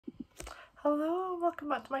Hello, welcome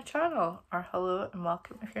back to my channel, or hello and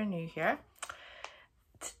welcome if you're new here.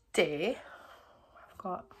 Today I've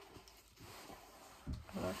got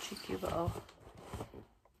a cheeky little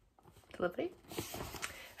delivery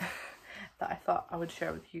that I thought I would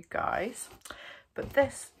share with you guys, but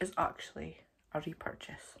this is actually a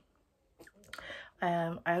repurchase.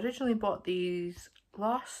 I originally bought these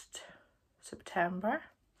last September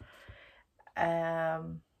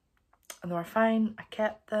and they were fine. I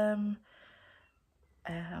kept them.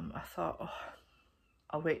 I thought, oh,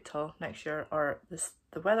 I'll wait till next year or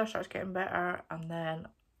the weather starts getting better, and then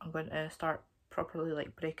I'm going to start properly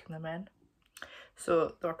like breaking them in.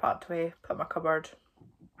 So they were packed away, put in my cupboard,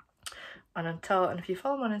 and if you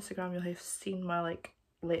follow me on Instagram, you'll have seen my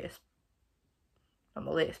not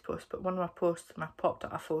my latest post, but one of my posts, and I popped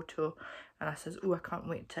out a photo and I says, oh, I can't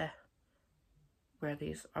wait to wear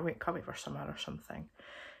these. Can't wait for summer or something.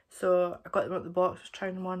 So I got them out of the box, was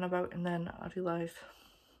trying them on about, and then I realised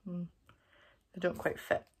they don't quite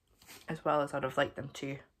fit as well as I'd have liked them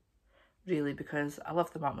to, really, because I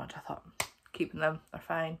love them that much. I thought, keeping them, they're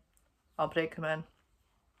fine, I'll break them in.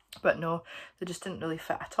 But no, they just didn't really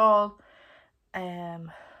fit at all.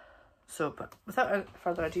 But without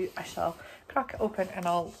further ado, I shall crack it open and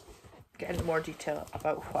I'll get into more detail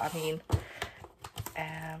about what I mean.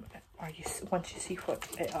 Once you see what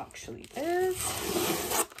it actually is.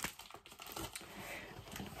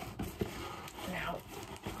 Now,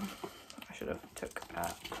 I should have took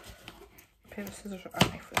a pair of scissors or a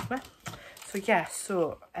knife with me. So yeah,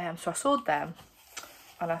 so I sold them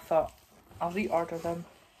and I thought I'll reorder them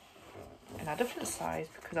in a different size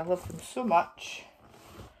because I love them so much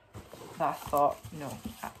that I thought, no,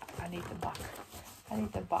 I need them back. I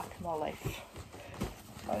need them back in my life.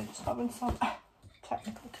 So I'm just having some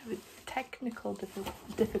technical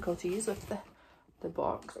difficulties with the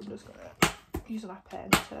box. I'm just gonna use my pen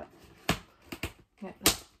to get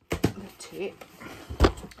the tape.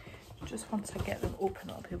 Just once I get them open,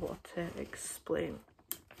 I'll be able to explain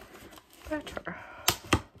better.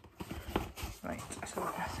 Right, so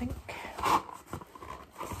I think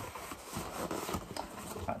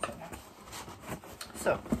that's it now.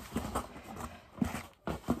 So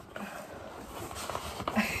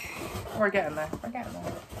we're getting there.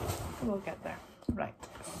 We'll get there. Right,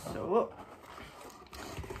 so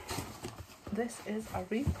this is a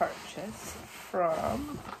repurchase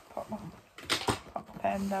from, pop my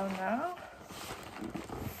pen down now,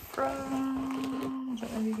 from, I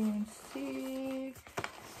don't know if you can see,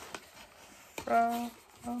 from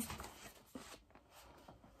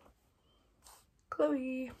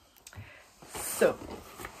Chloe. So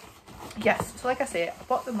yes, so like I say, I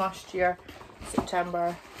bought them last year,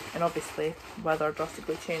 September, and obviously weather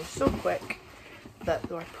drastically changed so quick that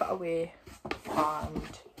they were put away, and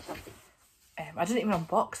I didn't even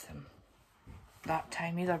unbox them that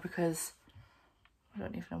time either because I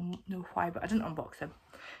don't even know why, but I didn't unbox them.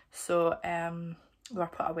 So they were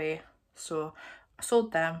put away, so I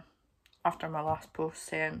sold them after my last post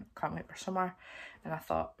saying can't wait for summer, and I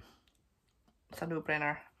thought it's a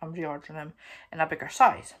no-brainer, I'm reordering them in a bigger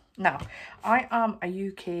size. Now, I am a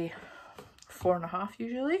UK 4.5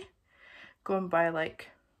 usually, going by like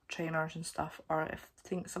trainers and stuff, or if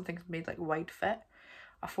something's made like wide fit,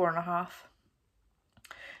 a 4.5,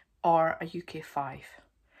 or a UK 5.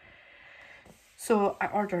 So I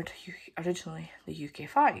ordered originally the UK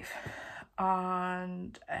 5,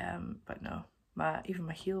 and but no, even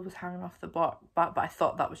my heel was hanging off the back, but I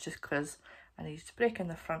thought that was just because I needed to break in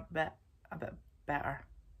the front bit a bit better,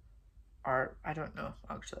 or I don't know,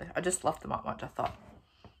 actually I just loved them that much. I thought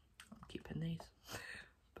I'm keeping these,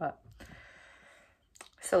 but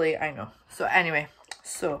silly, I know. So anyway,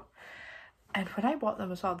 and when I bought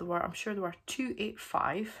them as well, I'm sure they were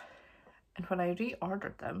 285, and when I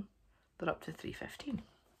reordered them, they're up to 315.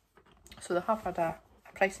 So they have had a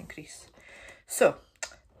price increase. So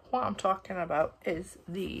what I'm talking about is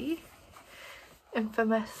the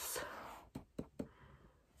infamous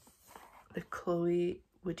Chloe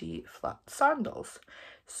Woody flat sandals.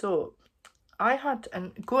 So I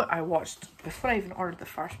watched, before I even ordered the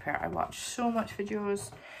first pair, I watched so much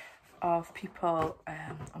videos of people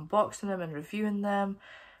unboxing them and reviewing them,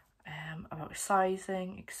 about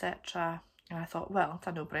sizing, etc. And I thought, well, it's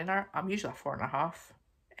a no-brainer. I'm usually a 4.5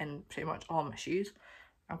 in pretty much all my shoes.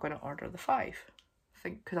 I'm going to order the 5. I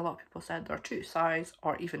think because a lot of people said they're true to size,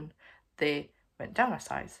 or even they went down a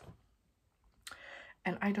size.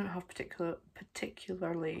 And I don't have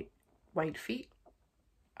particularly wide feet.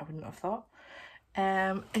 I wouldn't have thought.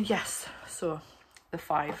 And yes, so the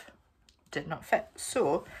 5 did not fit.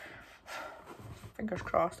 So fingers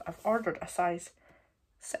crossed, I've ordered a size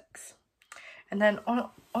 6. And then on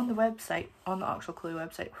the website, on the actual Chloe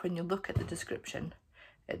website, when you look at the description,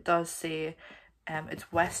 it does say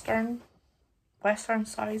it's Western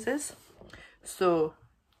sizes. So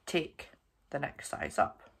take the next size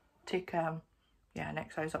up. Take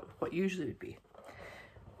next size up, what usually would be.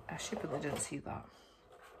 I stupidly didn't see that.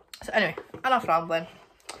 So anyway, enough rambling.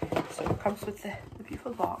 So it comes with the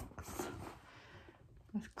beautiful box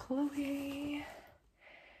with Chloe.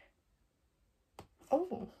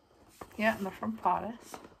 Oh, yeah, and they're from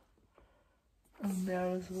Paris. And there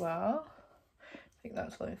as well. I think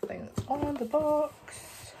that's the only thing that's on the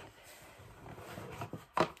box.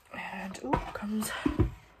 And oh, comes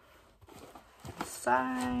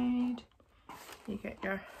inside. You get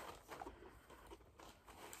your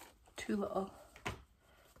 2 little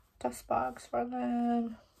dust bags for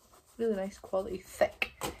them. Really nice quality,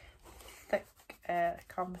 thick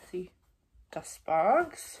canvasy dust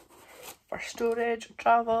bags for storage,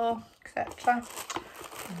 travel, etc.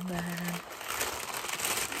 And then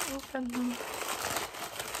open them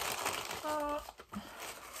up.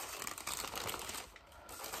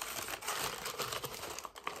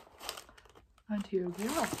 And here we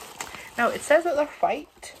are. Now it says that they're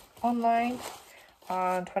white online,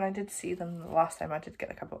 and when I did see them the last time I did get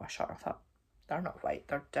like a bit of a shot, I thought they're not white,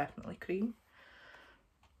 they're definitely cream.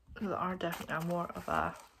 They are definitely more of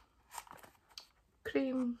a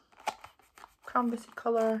cream canvasy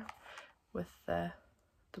colour with the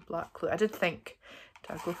black glue. I did think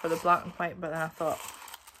to go for the black and white, but then I thought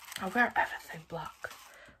I'll wear everything black,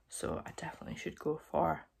 so I definitely should go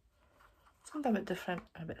for something a bit different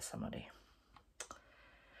and a bit summery.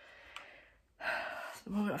 The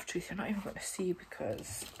moment of truth you're not even going to see,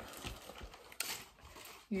 because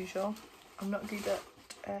usual I'm not good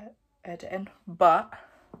at editing, but I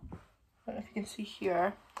don't know if you can see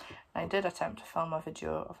here, I did attempt to film a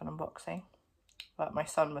video of an unboxing, but my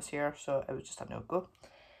son was here, so it was just a no-go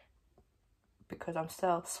because I'm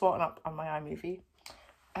still swatting up on my iMovie,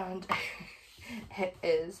 and it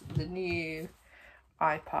is the new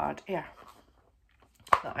iPad Air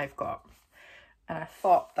that I've got. And I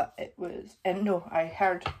thought that it was, and no, I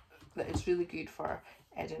heard that it's really good for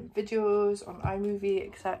editing videos on iMovie,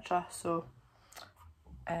 etc. So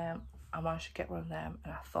I managed to get one of them,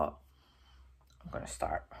 and I thought I'm going to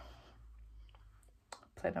start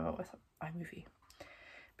playing about with iMovie,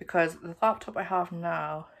 because the laptop I have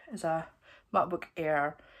now is a MacBook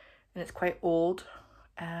Air and it's quite old,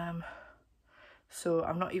 so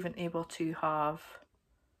I'm not even able to have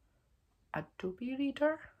Adobe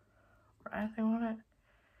Reader or anything on it.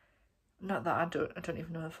 Not that I don't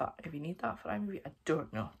even know if you need that for iMovie. I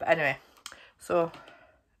don't know, but anyway, so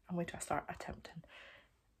I'm going to start attempting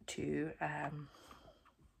to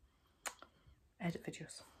edit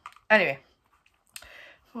videos. Anyway,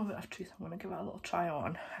 moment of truth, I'm going to give it a little try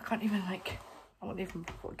on. I can't even I won't even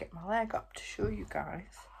be able to get my leg up to show you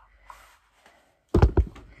guys,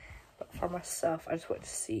 but for myself I just want to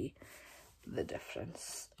see the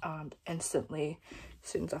difference, and instantly as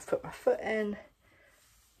soon as I've put my foot in,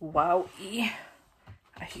 wowie,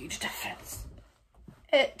 a huge difference.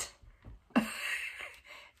 It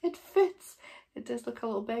fits. It does look a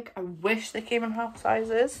little big. I wish they came in half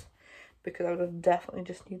sizes, because I would have definitely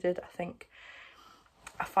just needed, I think,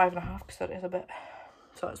 a 5.5, because that is a bit,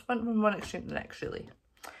 so it's went from one extreme to the next really,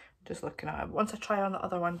 just looking at it. Once I try on the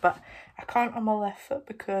other one, but I can't on my left foot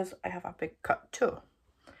because I have a big cut toe.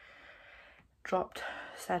 Dropped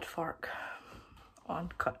said fork on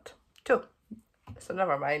cut toe, so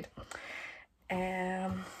never mind.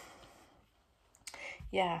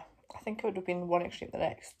 Yeah, I think it would have been one extreme to the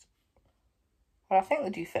next, but I think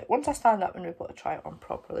they do fit. Once I stand up and we're able to try it on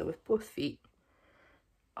properly with both feet,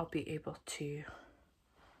 I'll be able to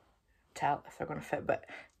tell if they're going to fit. But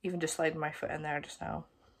even just sliding my foot in there just now,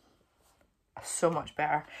 so much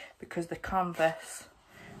better, because the canvas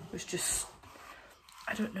was just,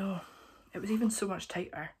 I don't know, it was even so much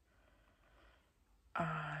tighter,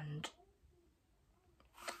 and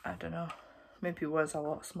I don't know, maybe it was a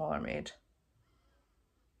lot smaller made.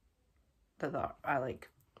 That I like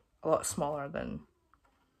a lot smaller than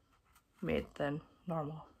made than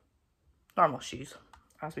normal shoes,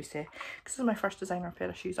 as we say. This is my first designer pair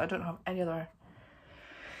of shoes. I don't have any other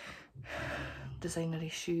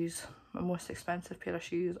designery shoes. My most expensive pair of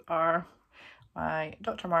shoes are my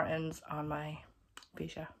Dr. Martens and my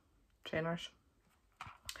Beja trainers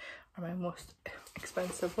are my most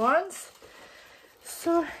expensive ones.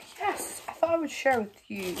 So yes, I thought I would share with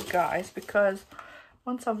you guys, because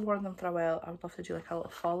once I've worn them for a while, I would love to do like a little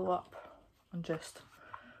follow-up on just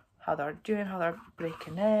how they're doing, how they're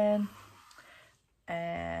breaking in,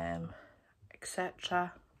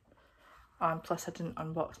 etc. and plus I didn't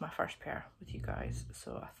unbox my first pair with you guys,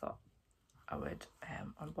 so I thought I would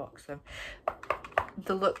unbox them.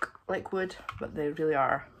 They look like wood, but they really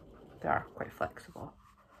are, they are quite flexible,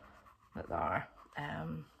 that they are.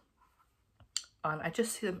 And I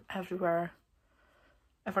just see them everywhere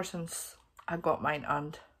ever since I got mine,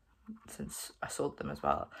 and since I sold them as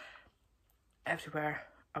well. Everywhere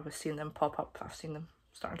I was seeing them pop up. I've seen them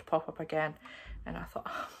starting to pop up again, and I thought,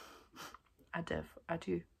 oh,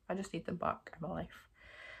 I just need them back in my life,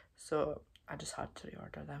 so I just had to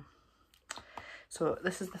reorder them. So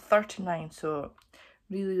this is the 39, so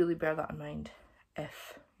really bear that in mind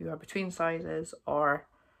if you are between sizes, or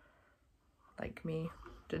like me,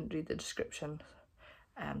 didn't read the description,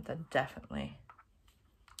 then definitely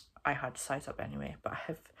I had to size up anyway, but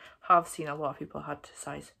I have seen a lot of people had to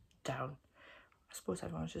size down. I suppose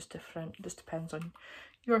everyone's just different. It just depends on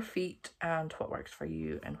your feet and what works for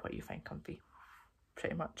you and what you find comfy,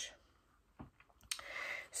 pretty much.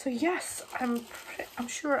 So yes, I'm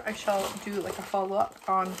sure I shall do like a follow-up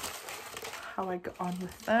on how I got on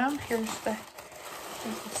with them. Here's the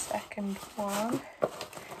second one.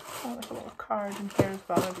 Oh, there's a little card in here as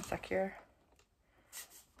well. Maybe it's like here.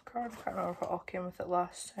 Card. I can't remember what all came with it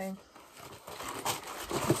last time.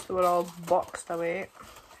 So we're all boxed away.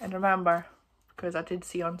 And remember, because I did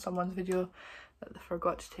see on someone's video that they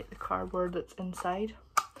forgot to take the cardboard that's inside,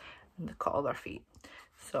 and they cut all their feet.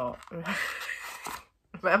 So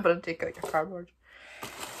remember to take out your cardboard.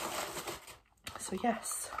 So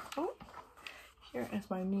yes, oh, here is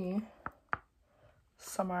my new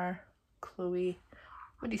summer Chloe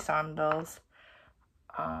woody sandals,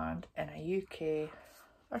 and in a UK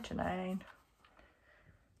 39,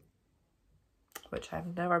 which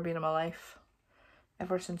I've never been in my life.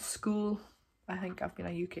 Ever since school, I think I've been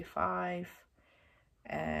a UK 5,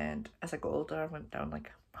 and as I got older I went down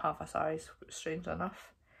like half a size, strange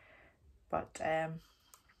enough. But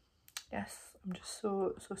yes, I'm just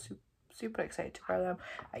so super excited to wear them.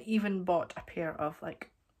 I even bought a pair of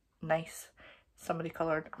like nice somebody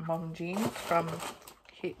coloured mom jeans from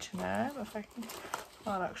H&M, if I can,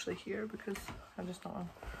 not actually here because I'm just not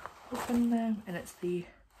opening them, and it's the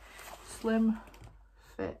Slim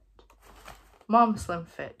Fit, Mom Slim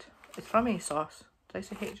Fit. It's from ASOS. Did I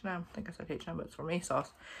say H&M? I think I said H&M, but it's from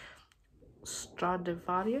ASOS.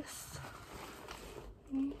 Stradivarius.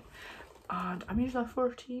 And I'm usually a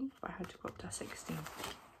 14, but I had to go up to a 16.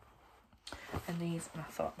 And these, and I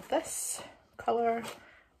thought of this colour,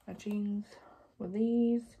 my jeans with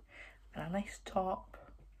these, and a nice top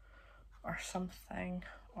or something,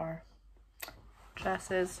 or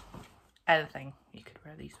dresses, anything you could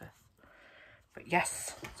wear these with. But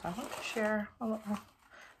yes, so I want to share a little,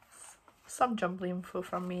 some jumbly info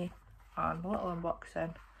from me and a little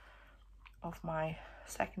unboxing of my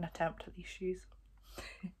second attempt at these shoes.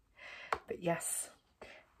 But yes,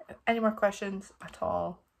 if any more questions at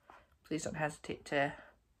all, please don't hesitate to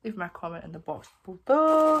leave me a comment in the box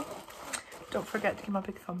below. Don't forget to give me a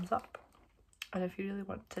big thumbs up, and if you really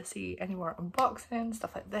want to see any more unboxing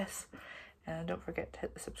stuff like this, and don't forget to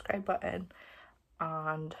hit the subscribe button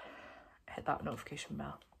and hit that notification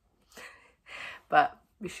bell. But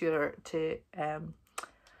be sure to find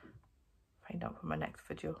out when my next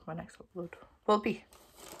video, my next upload will be.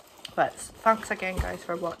 But thanks again guys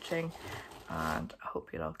for watching, and I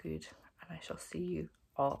hope you're all good, and I shall see you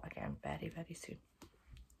all again very soon.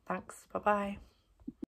 Thanks, bye bye.